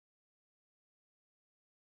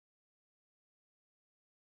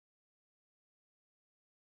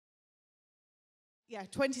Yeah,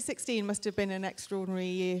 2016 must have been an extraordinary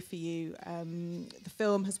year for you. The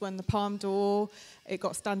film has won the Palme d'Or. It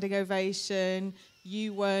got standing ovation.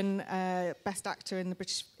 You won Best Actor in the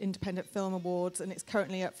British Independent Film Awards, and it's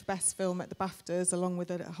currently up for Best Film at the BAFTAs, along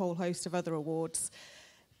with a whole host of other awards.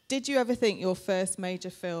 Did you ever think your first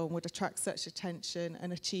major film would attract such attention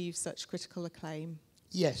and achieve such critical acclaim?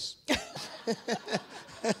 Yes.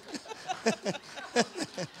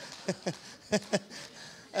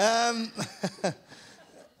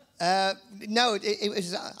 No, it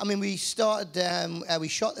was. I mean, we started. We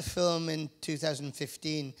shot the film in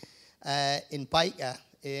 2015 in Byker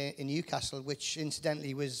in Newcastle, which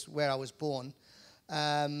incidentally was where I was born.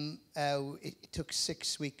 It took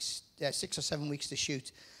 6 weeks, 6 or 7 weeks to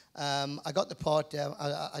shoot. I got the part.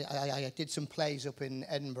 I did some plays up in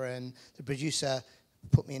Edinburgh, and the producer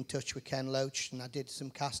put me in touch with Ken Loach, and I did some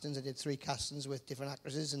castings. I did 3 castings with different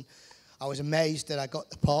actresses, and I was amazed that I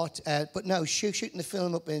got the part. But no, shooting the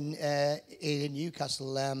film up in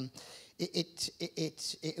Newcastle,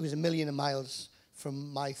 it was a million of miles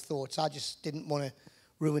from my thoughts. I just didn't want to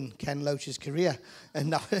ruin Ken Loach's career,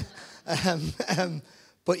 and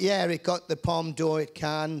but yeah, it got the Palme d'Or at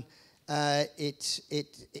Cannes.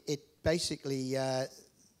 It basically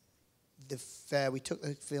we took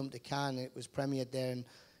the film to Cannes. It was premiered there, and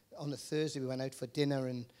on the Thursday we went out for dinner,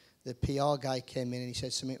 and the PR guy came in and he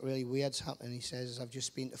said something really weird's happening. He says, I've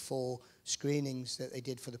just been to 4 screenings that they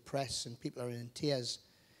did for the press and people are in tears.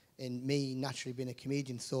 And me, naturally being a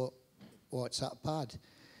comedian, thought, oh, it's that bad.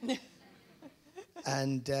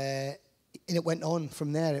 and it went on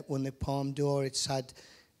from there. It won the Palme d'Or. It's had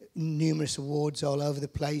numerous awards all over the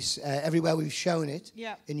place. Everywhere we've shown it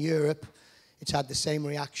in Europe, it's had the same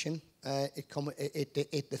reaction.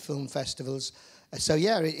 It the film festivals. So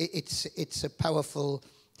yeah, it's a powerful...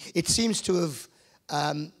 It seems to have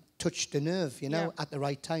touched a nerve, at the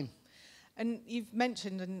right time. And you've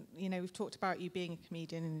mentioned, and we've talked about you being a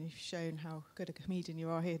comedian, and you've shown how good a comedian you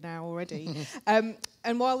are here now already.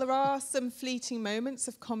 And while there are some fleeting moments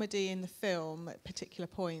of comedy in the film at particular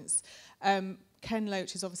points, Ken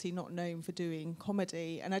Loach is obviously not known for doing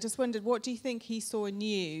comedy. And I just wondered, what do you think he saw in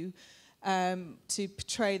you to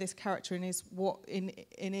portray this character in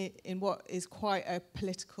what is quite a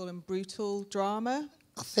political and brutal drama?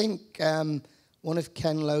 I think one of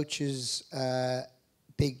Ken Loach's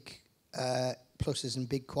big pluses and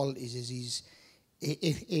big qualities is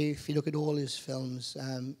if you look at all his films,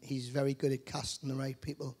 he's very good at casting the right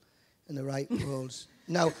people in the right roles.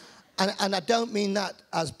 No, and I don't mean that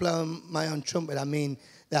as blowing my own trumpet. I mean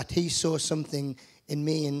that he saw something in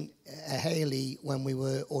me and Hayley when we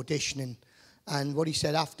were auditioning, and what he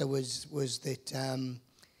said after was that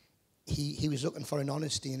he was looking for an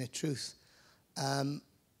honesty and a truth.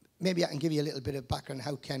 Maybe I can give you a little bit of background on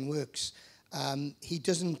how Ken works. He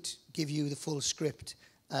doesn't give you the full script.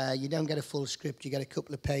 You don't get a full script. You get a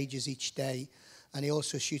couple of pages each day. And he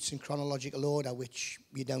also shoots in chronological order, which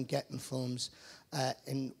you don't get in films.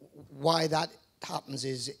 And why that happens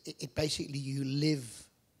is it basically you live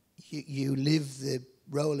the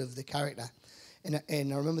role of the character. And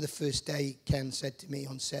I remember the first day Ken said to me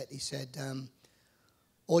on set, he said,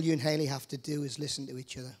 all you and Hayley have to do is listen to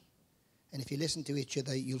each other. And if you listen to each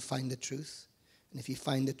other, you'll find the truth. And if you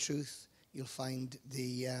find the truth, you'll find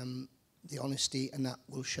the honesty, and that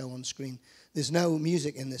will show on screen. There's no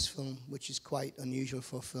music in this film, which is quite unusual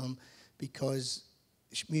for a film, because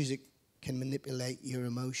music can manipulate your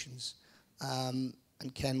emotions. And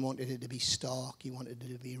Ken wanted it to be stark. He wanted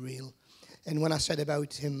it to be real. And when I said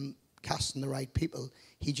about him casting the right people,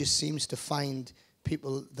 he just seems to find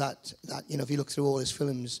people that if you look through all his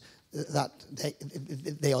films, that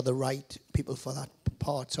they are the right people for that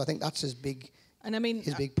part. So I think that's his big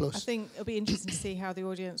plus. I think it'll be interesting to see how the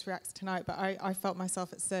audience reacts tonight, but I felt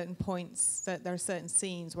myself at certain points that there are certain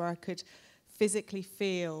scenes where I could physically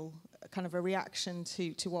feel kind of a reaction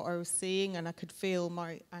to what I was seeing, and I could feel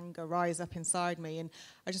my anger rise up inside me. And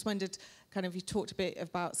I just wondered, you talked a bit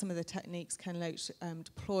about some of the techniques Ken Loach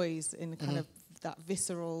deploys in kind of that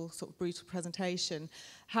visceral, sort of brutal presentation.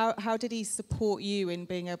 How did he support you in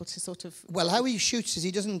being able to sort of... Well, how he shoots is he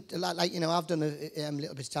doesn't, I've done a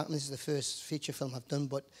little bit of time. This is the first feature film I've done,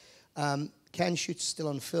 but Ken shoots still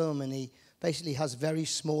on film, and he basically has very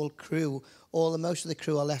small crew. Most of the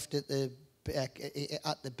crew are left at the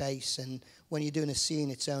base, and when you're doing a scene,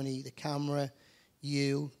 it's only the camera,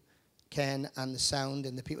 you, Ken, and the sound,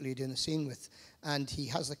 and the people you're doing the scene with. And he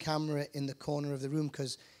has the camera in the corner of the room,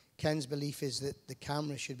 because Ken's belief is that the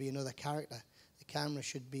camera should be another character. The camera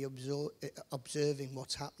should be observing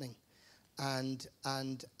what's happening, and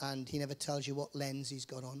he never tells you what lens he's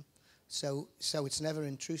got on. So it's never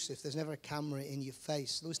intrusive. There's never a camera in your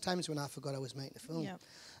face. There was times when I forgot I was making a film. Yeah.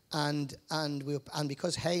 And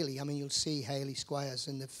because Hayley, I mean, you'll see Hayley Squires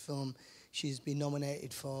in the film. She's been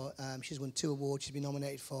nominated for, she's won 2 awards. She's been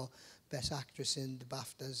nominated for Best Actress in the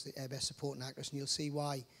BAFTAs, the Best Supporting Actress, and you'll see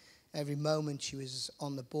why. Every moment she was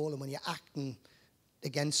on the ball, and when you're acting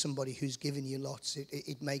against somebody who's giving you lots,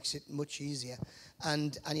 it makes it much easier.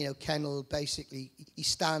 And you know, Ken will basically, he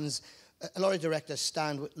stands. A lot of directors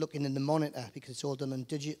stand looking in the monitor because it's all done on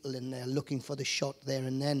digital, and they're looking for the shot there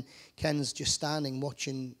and then. Ken's just standing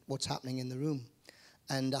watching what's happening in the room.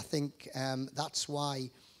 And I think that's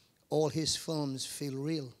why all his films feel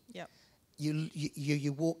real. Yep.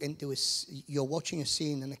 You walk into you're watching a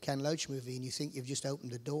scene in a Ken Loach movie and you think you've just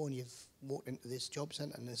opened the door and you've walked into this job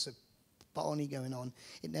centre and there's a party going on.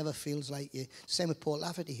 It never feels like you. Same with Paul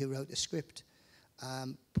Lafferty, who wrote the script.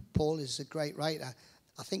 Paul is a great writer.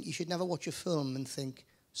 I think you should never watch a film and think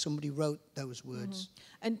somebody wrote those words.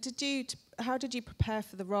 And how did you prepare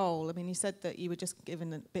for the role? I mean, you said that you were just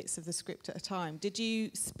given bits of the script at a time. Did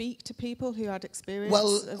you speak to people who had experience?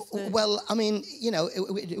 Well, I mean, you know,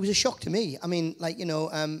 it was a shock to me. I mean, like, you know,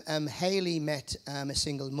 Hayley met a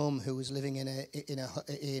single mum who was living in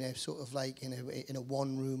a sort of like in a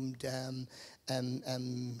one-roomed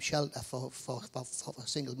shelter for a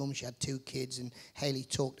single mum. She had 2 kids, and Hayley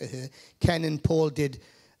talked to her. Ken and Paul did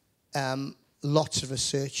lots of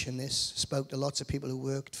research in this, spoke to lots of people who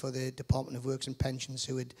worked for the Department of Works and Pensions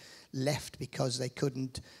who had left because they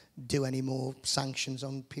couldn't do any more sanctions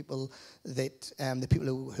on people, that the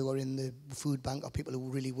people who are in the food bank or people who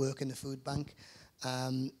really work in the food bank.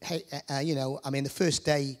 You know, I mean, the first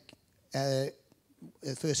day, the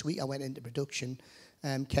first week I went into production,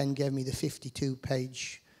 Ken gave me the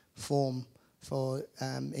 52-page form for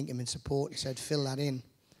income and support and said, fill that in.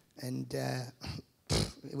 And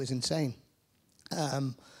it was insane.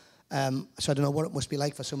 So I don't know what it must be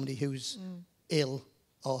like for somebody who's ill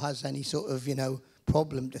or has any sort of, you know,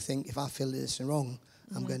 problem to think, if I fill this wrong,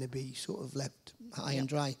 I'm going to be sort of left high and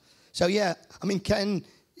dry. So yeah, I mean,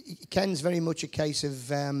 Ken's very much a case of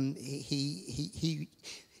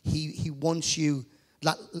he wants you,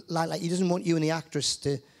 like he doesn't want you and the actress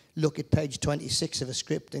to look at page 26 of a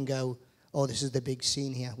script and go, oh, this is the big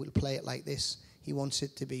scene here, we'll play it like this. He wants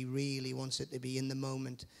it to be real, he wants it to be in the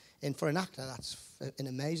moment. And for an actor, that's an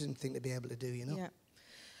amazing thing to be able to do, you know? Yeah.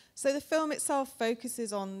 So the film itself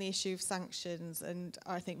focuses on the issue of sanctions, and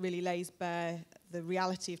I think really lays bare the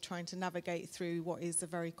reality of trying to navigate through what is a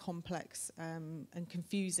very complex and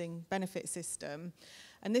confusing benefit system.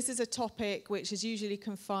 And this is a topic which is usually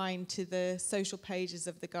confined to the social pages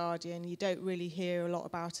of The Guardian. You don't really hear a lot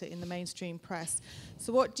about it in the mainstream press.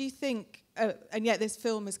 So what do you think, and yet this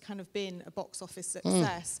film has kind of been a box office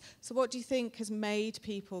success, so what do you think has made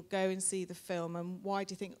people go and see the film, and why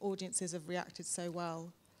do you think audiences have reacted so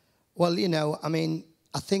well? Well, you know, I mean,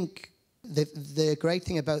 I think the great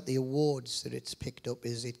thing about the awards that it's picked up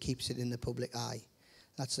is it keeps it in the public eye.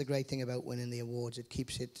 That's the great thing about winning the awards. It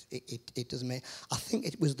keeps it doesn't make... I think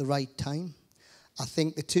it was the right time. I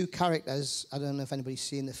think the 2 characters, I don't know if anybody's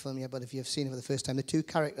seen the film yet, but if you've seen it for the first time, the 2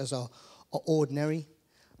 characters are ordinary.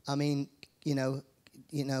 I mean, you know,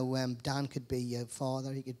 Dan could be your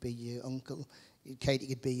father, he could be your uncle, Katie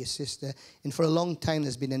could be your sister. And for a long time,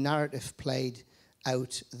 there's been a narrative played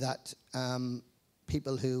out that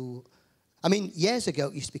people who... I mean, years ago,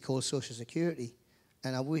 it used to be called Social Security.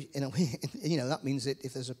 And I wish, in a way, you know, that means that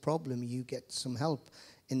if there's a problem, you get some help.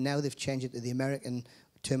 And now they've changed it to the American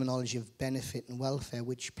terminology of benefit and welfare,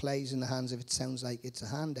 which plays in the hands of, it sounds like it's a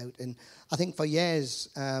handout. And I think for years,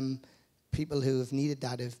 people who have needed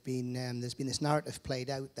that have been, there's been this narrative played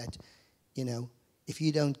out that, you know, if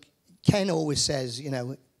you don't... Ken always says, you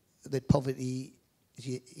know, that poverty,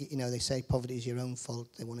 you know, they say poverty is your own fault.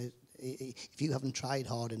 They want to... If you haven't tried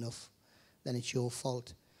hard enough, then it's your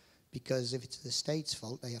fault. Because if it's the state's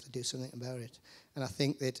fault, they have to do something about it. And I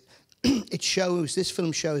think that this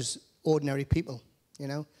film shows ordinary people, you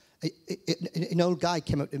know. An old guy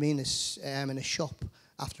came up to me in a shop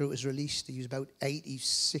after it was released. He was about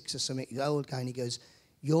 86 or something. He's an old guy, and he goes,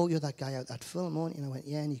 you're that guy out that film, aren't you? And I went,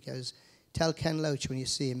 yeah. And he goes, tell Ken Loach when you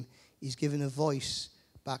see him, he's given a voice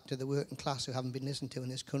back to the working class who haven't been listened to in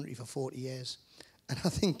this country for 40 years. And I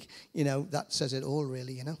think, you know, that says it all,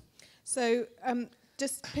 really, you know. So...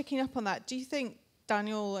 just picking up on that, do you think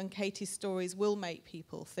Daniel and Katie's stories will make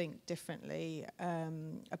people think differently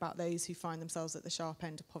about those who find themselves at the sharp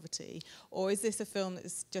end of poverty? Or is this a film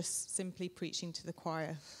that's just simply preaching to the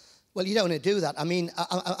choir? Well, you don't want to do that. I mean,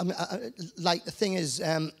 like, the thing is,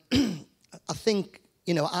 I think,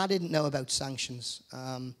 you know, I didn't know about sanctions.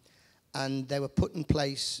 And they were put in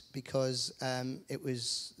place because it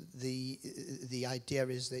was the idea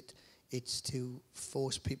is that it's to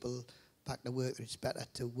force people back to work, that it's better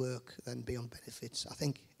to work than be on benefits. I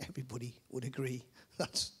think everybody would agree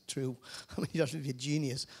that's true. I mean, you have to be a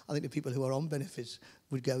genius. I think the people who are on benefits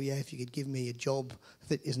would go, yeah, if you could give me a job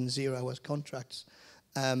that isn't 0 hours contracts.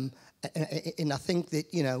 And I think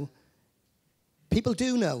that, you know, people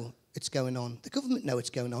do know it's going on. The government know it's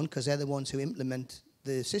going on because they're the ones who implement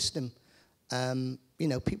the system. You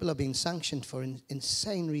know, people are being sanctioned for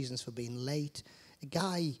insane reasons for being late. A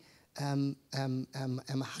guy had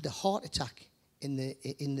a heart attack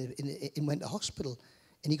went to hospital,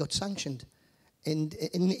 and he got sanctioned. And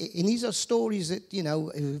these are stories that, you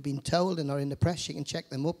know, have been told and are in the press. You can check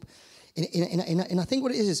them up. And I think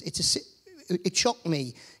what it is it shocked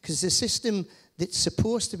me because it's a system that's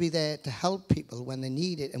supposed to be there to help people when they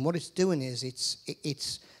need it. And what it's doing is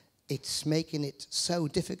it's making it so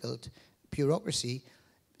difficult, bureaucracy,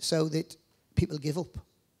 so that people give up.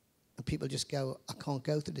 And people just go, I can't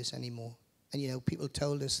go through this anymore. And, you know, people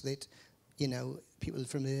told us that, you know, people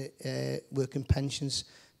from the working pensions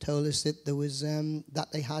told us that there was, that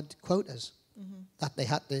they had quotas, that they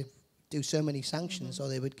had to do so many sanctions or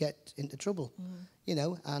they would get into trouble, you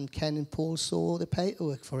know, and Ken and Paul saw the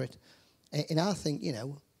paperwork for it. And I think, you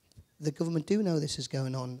know, the government do know this is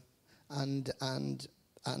going on, and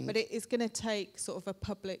but it is going to take sort of a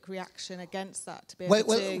public reaction against that to be able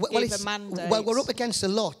to give a mandate. Well, we're up against a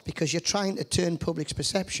lot because you're trying to turn public's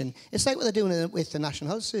perception. It's like what they're doing with the National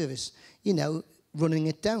Health Service, you know, running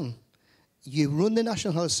it down. You run the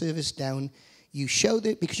National Health Service down, you show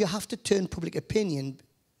that, because you have to turn public opinion,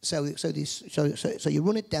 so you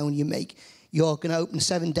run it down, you're going to open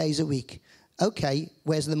 7 days a week. Okay,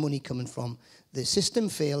 where's the money coming from? The system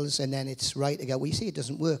fails, and then it's right to go, well, you see, it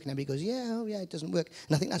doesn't work. And everybody goes, yeah, it doesn't work.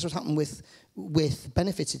 And I think that's what's happened with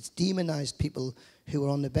benefits. It's demonized people who are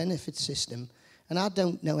on the benefit system. And I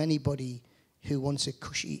don't know anybody who wants a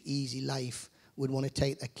cushy, easy life would want to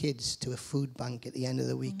take their kids to a food bank at the end of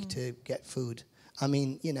the week to get food. I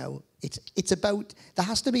mean, you know, it's about, there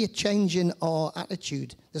has to be a change in our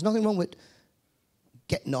attitude. There's nothing wrong with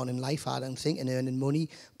getting on in life, I don't think, and earning money,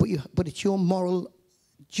 but it's your moral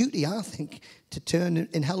duty, I think, to turn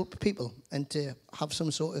and help people and to have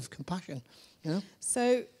some sort of compassion, you know?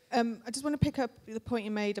 So I just want to pick up the point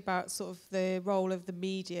you made about sort of the role of the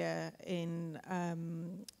media in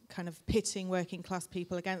kind of pitting working class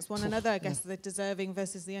people against one another, I guess the deserving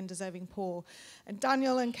versus the undeserving poor. And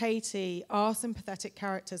Daniel and Katie are sympathetic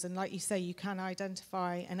characters, and like you say, you can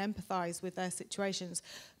identify and empathise with their situations.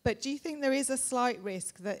 But do you think there is a slight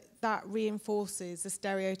risk that that reinforces the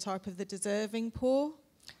stereotype of the deserving poor?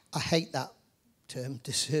 I hate that term,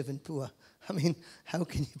 deserving poor. I mean, how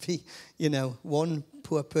can you be, you know, one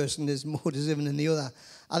poor person is more deserving than the other?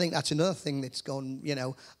 I think that's another thing that's gone, you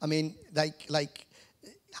know, I mean,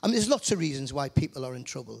 there's lots of reasons why people are in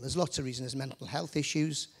trouble. There's lots of reasons. There's mental health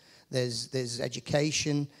issues, there's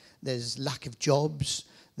education, there's lack of jobs,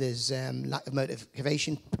 there's lack of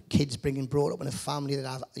motivation, kids brought up in a family that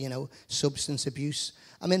have, you know, substance abuse.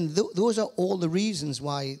 I mean, those are all the reasons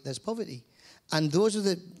why there's poverty. And those are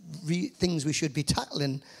the things we should be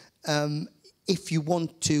tackling if you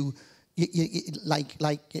want to, you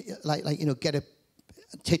know, get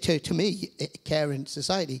to me, care in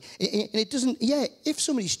society. And it doesn't, if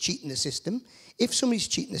somebody's cheating the system,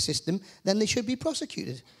 then they should be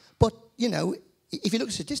prosecuted. But, you know, if you look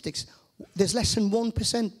at statistics, there's less than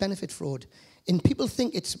 1% benefit fraud. And people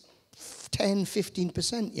think it's 10,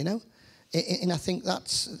 15%, you know? And I think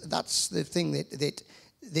that's the thing that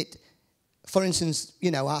for instance, you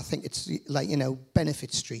know, I think it's like, you know,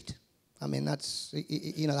 Benefit Street. I mean, that's,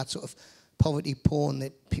 you know, that sort of poverty porn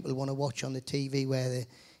that people want to watch on the TV, where they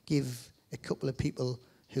give a couple of people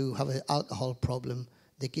who have an alcohol problem,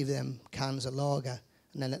 they give them cans of lager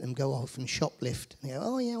and then let them go off and shoplift. And they go,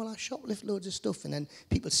 oh yeah, well, I shoplift loads of stuff. And then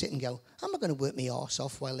people sit and go, I'm not going to work my arse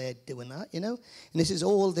off while they're doing that, you know? And this is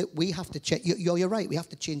all that we have to change. You're right, we have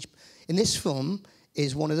to change. In this film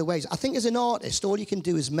is one of the ways. I think as an artist, all you can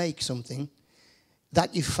do is make something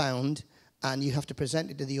that you found, and you have to present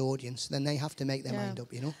it to the audience. Then they have to make their mind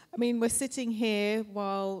up, you know? I mean, we're sitting here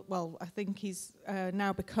while I think he's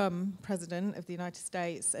now become president of the United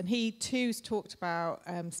States, and he too's talked about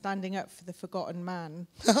standing up for the forgotten man.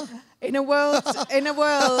 in a world.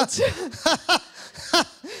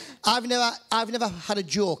 I've never had a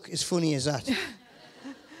joke as funny as that.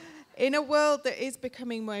 In a world that is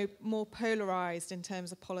becoming more polarised in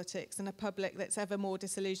terms of politics, and a public that's ever more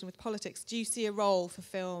disillusioned with politics, do you see a role for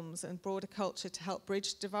films and broader culture to help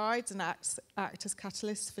bridge divides and act as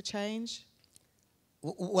catalysts for change?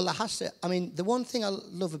 Well, it has to. I mean, the one thing I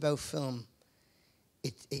love about film,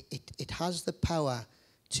 it has the power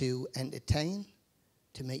to entertain,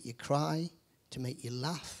 to make you cry, to make you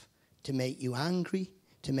laugh, to make you angry,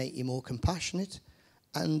 to make you more compassionate.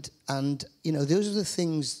 And you know, those are the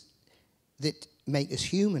things that make us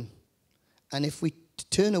human. And if we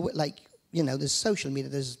turn away, like, you know, there's social media,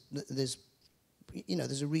 there's you know,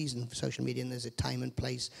 there's a reason for social media and there's a time and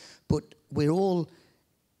place. But we're all,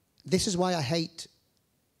 this is why I hate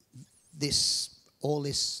all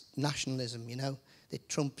this nationalism, you know, that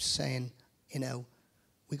Trump's saying, you know,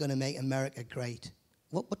 we're going to make America great.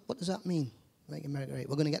 What does that mean, make America great?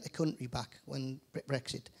 We're going to get the country back when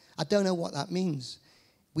Brexit. I don't know what that means.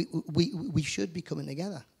 We should be coming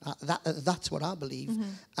together. That's what I believe.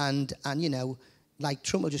 Mm-hmm. And you know, like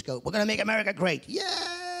Trump will just go, we're going to make America great.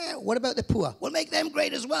 Yeah! What about the poor? We'll make them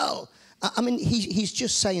great as well. I mean, he's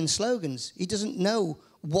just saying slogans. He doesn't know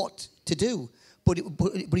what to do. But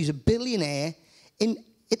he's a billionaire.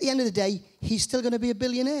 At the end of the day, he's still going to be a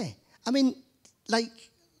billionaire. I mean, like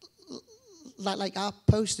I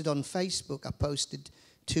posted on Facebook, I posted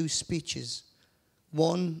 2 speeches.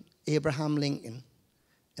 One, Abraham Lincoln,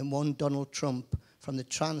 and one, Donald Trump, from the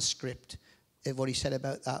transcript of what he said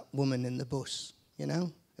about that woman in the bus, you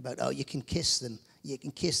know? About, oh, you can kiss them,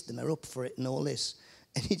 they're up for it, and all this.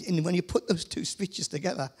 And when you put those 2 speeches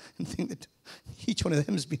together and think that each one of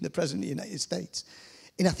them has been the president of the United States,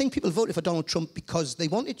 and I think people voted for Donald Trump because they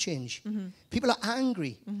wanted change. Mm-hmm. People are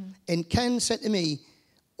angry. Mm-hmm. And Ken said to me,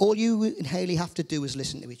 all you and Haley have to do is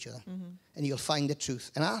listen to each other, mm-hmm. and you'll find the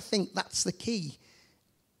truth. And I think that's the key.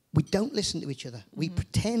 We don't listen to each other. Mm-hmm. We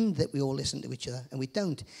pretend that we all listen to each other, and we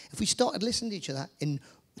don't. If we started listening to each other and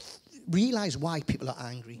realize why people are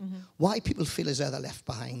angry, mm-hmm. why people feel as though they're left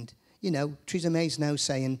behind. You know, Theresa May's now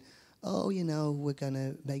saying, oh, you know, we're going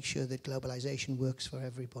to make sure that globalization works for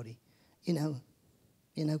everybody. You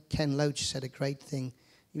know, Ken Loach said a great thing.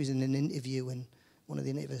 He was in an interview, and one of the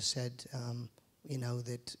interviewers said, you know,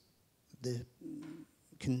 that the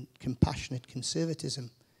compassionate conservatism.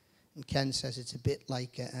 And Ken says it's a bit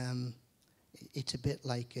like a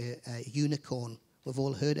unicorn. We've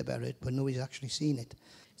all heard about it, but nobody's actually seen it.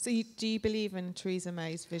 So do you believe in Theresa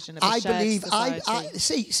May's vision of a shared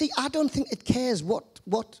society? See, I don't think it cares what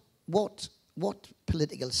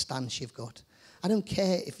political stance you've got. I don't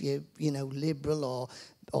care if you're, you know, liberal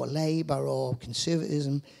or Labour or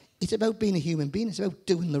conservatism. It's about being a human being. It's about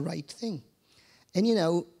doing the right thing. And, you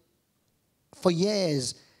know, for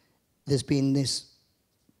years, there's been this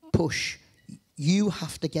push. You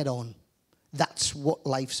have to get on. That's what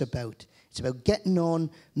life's about. It's about getting on,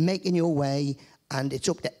 making your way, and it's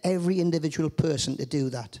up to every individual person to do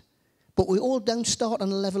that. But we all don't start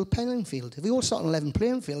on a level playing field. If we all start on a level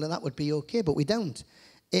playing field, then that would be okay, but we don't.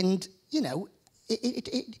 And, you know,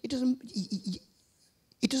 it doesn't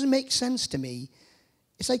make sense to me.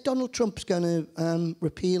 It's like Donald Trump's going to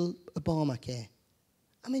repeal Obamacare.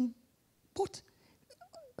 I mean, what?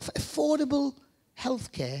 Affordable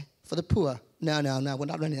health care for the poor? No, we're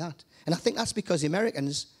not running that. And I think that's because the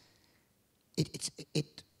Americans,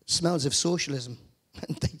 it smells of socialism.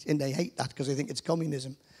 And they hate that because they think it's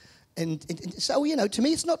communism. And so, you know, to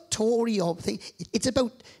me, it's not Tory or thing. It's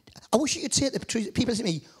about, I wish you could say it to people say to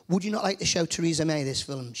me, would you not like to show Theresa May this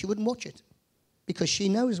film? She wouldn't watch it because she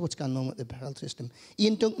knows what's going on with the health system.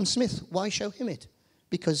 Ian Duncan Smith, why show him it?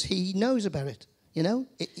 Because he knows about it. You know,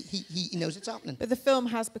 he knows it's happening. But the film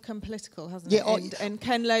has become political, hasn't it? And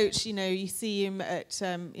Ken Loach, you know, you see him at,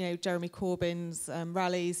 you know, Jeremy Corbyn's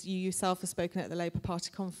rallies. You yourself have spoken at the Labour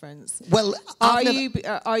Party conference. Well, are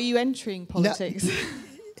you entering politics? No,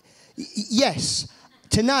 yes.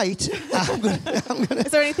 Tonight, I'm gonna.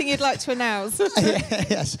 Is there anything you'd like to announce?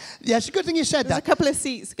 Yes. It's a good thing you said There's that. a couple of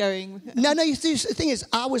seats going. No, the thing is,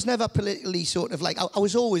 I was never politically sort of like, I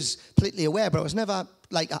was always politically aware, but I was never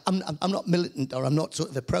like, I'm not militant or I'm not sort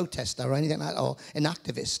of a protester or anything like that, or an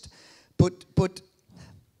activist. But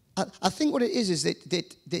I think what it is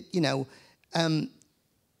that you know,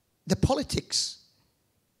 the politics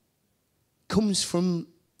comes from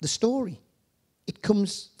the story. It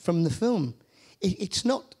comes from the film. It's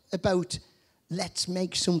not about let's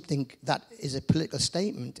make something that is a political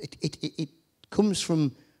statement. It comes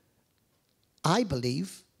from, I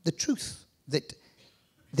believe, the truth that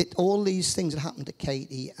all these things that happened to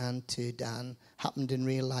Katie and to Dan happened in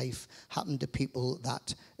real life, happened to people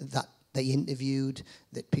that they interviewed,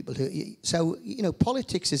 that people who. So, you know,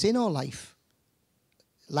 politics is in our life.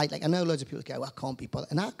 Like I know loads of people go, I can't be bothered,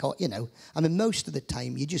 and I can't. You know, I mean, most of the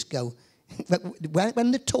time you just go when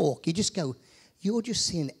they talk, you just go. You're just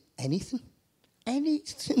saying anything. We're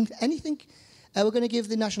going to give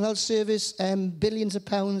the National Health Service billions of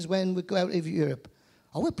pounds when we go out of Europe.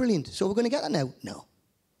 Oh, we're brilliant. So we're going to get that now? No.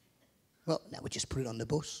 Well, now we just put it on the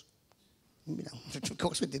bus. You know, of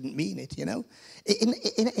course we didn't mean it, you know.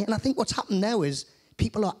 And I think what's happened now is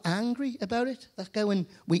people are angry about it. They're going,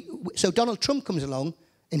 so Donald Trump comes along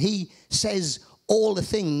and he says all the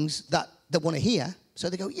things that they want to hear. So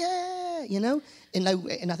they go, yeah, you know. And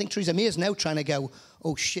I think Theresa May is now trying to go,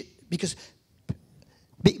 oh shit, because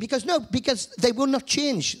they will not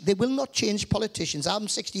change. They will not change politicians. I'm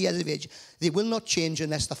 60 years of age. They will not change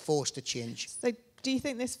unless they're forced to change. So do you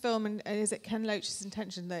think this film, and is it Ken Loach's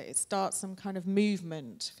intention that it starts some kind of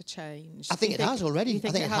movement for change? I think it has already. I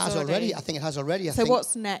think it has already. I think it has already. So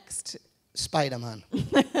what's next? Spider-Man.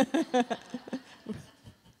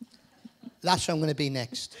 That's where I'm going to be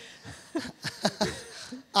next.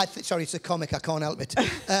 Sorry, it's a comic. I can't help it.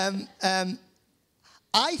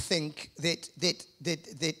 I think that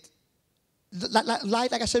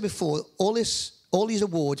like I said before, all these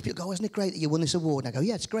awards, people go, oh, isn't it great that you won this award? And I go,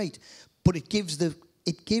 yeah, it's great. But it gives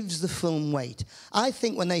the film weight. I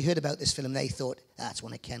think when they heard about this film, they thought, that's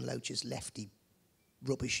one of Ken Loach's lefty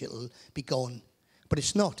rubbish, it'll be gone. But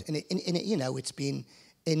it's not. And you know, it's been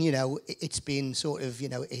sort of, you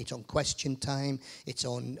know, it's on Question Time, it's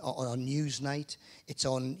on Newsnight, it's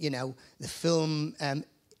on, you know, the film.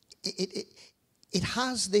 It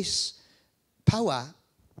has this power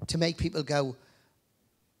to make people go,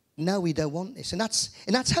 no, we don't want this. And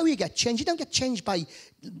that's how you get change. You don't get change by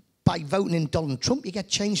voting in Donald Trump. You get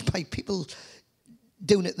changed by people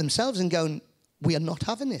doing it themselves and going, we are not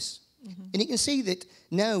having this. Mm-hmm. And you can see that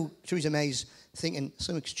now Theresa May's thinking,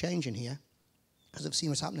 something's changing here because I've seen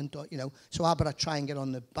what's happening, you know. So I better try and get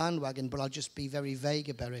on the bandwagon, but I'll just be very vague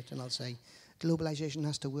about it. And I'll say, globalisation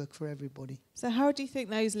has to work for everybody. So how do you think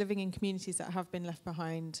those living in communities that have been left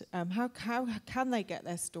behind, how can they get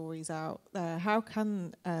their stories out there? How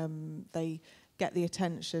can they get the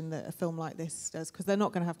attention that a film like this does? Because they're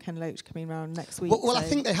not going to have Ken Loach coming around next week. Well, I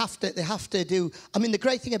think they have to do. I mean, the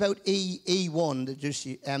great thing about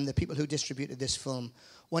E1, the people who distributed this film,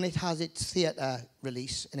 when it has its theatre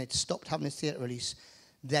release and it stopped having its theatre release,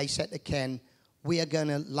 they said to Ken, we are going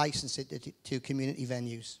to license it to community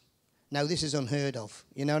venues. Now, this is unheard of,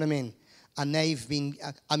 you know what I mean? And they've been,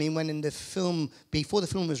 I mean, when in the film, before the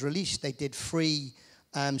film was released, they did free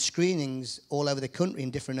screenings all over the country in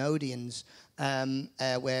different Odeons,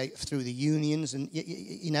 where through the unions and,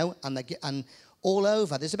 you know, and all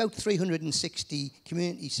over. There's about 360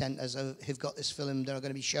 community centres who've got this film that are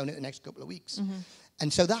going to be shown it the next couple of weeks. Mm-hmm.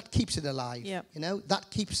 And so that keeps it alive, you know, that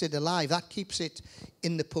keeps it alive, that keeps it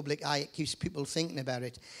in the public eye, it keeps people thinking about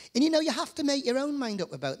it. And, you know, you have to make your own mind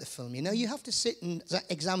up about the film, you know, you have to sit and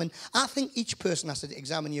examine. I think each person has to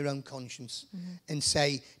examine your own conscience and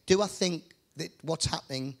say, do I think that what's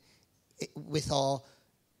happening with our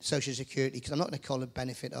social security, because I'm not going to call it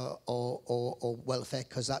benefit or welfare,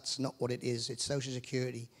 because that's not what it is, it's social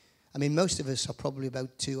security. I mean, most of us are probably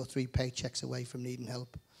about 2 or 3 paychecks away from needing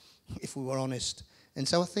help, if we were honest. And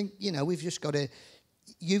so I think, you know, you've got to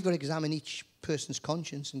examine each person's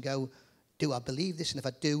conscience and go, do I believe this? And if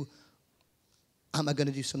I do, am I going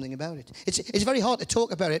to do something about it? It's very hard to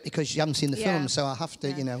talk about it because you haven't seen the film, so I have to,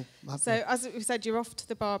 you know. So as we said, you're off to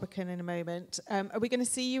the Barbican in a moment. Are we going to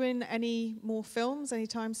see you in any more films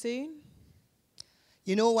anytime soon?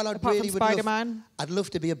 You know what I'd really would love? I'd love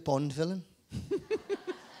to be a Bond villain.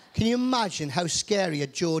 Can you imagine how scary a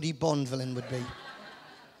Geordie Bond villain would be?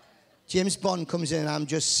 James Bond comes in and I'm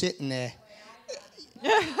just sitting there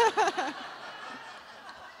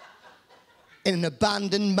in an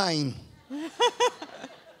abandoned mine.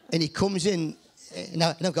 And he comes in, and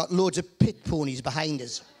I've got loads of pit ponies behind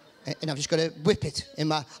us. And I've just got to whip it.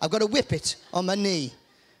 I've got to whip it on my knee.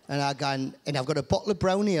 And I've got a bottle of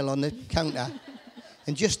brown ale on the counter.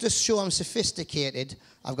 And just to show I'm sophisticated,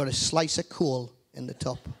 I've got a slice of coal in the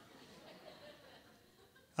top.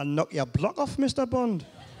 I'll knock your block off, Mr. Bond.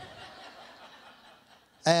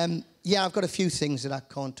 Yeah, I've got a few things that I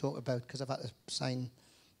can't talk about because I've had to sign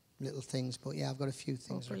little things. But yeah, I've got a few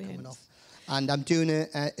things that are coming off. And I'm doing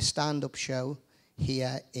a stand-up show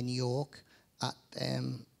here in York at,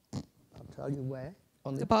 I'll tell you where.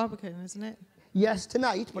 On the Barbican, isn't it? Yes,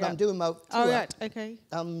 tonight, but I'm doing my tour. Oh, right, okay.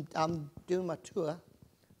 I'm doing my tour.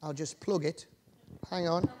 I'll just plug it. Hang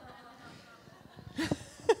on.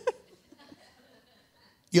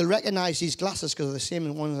 You'll recognise these glasses because they're the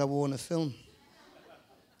same ones I wore in the film.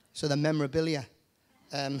 So they're memorabilia.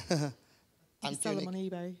 You sell them on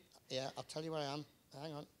eBay. Yeah, I'll tell you where I am.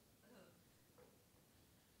 Hang on.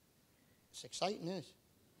 It's exciting, isn't it?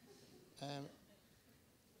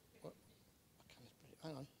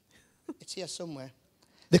 Hang on. It's here somewhere.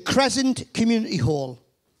 The Crescent Community Hall.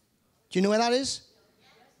 Do you know where that is?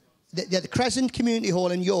 The Crescent Community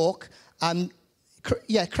Hall in York.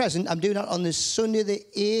 Yeah, Crescent. I'm doing that on this Sunday, the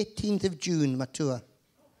 18th of June, my tour.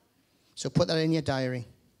 So put that in your diary.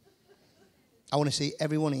 I want to see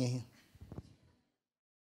every one of you.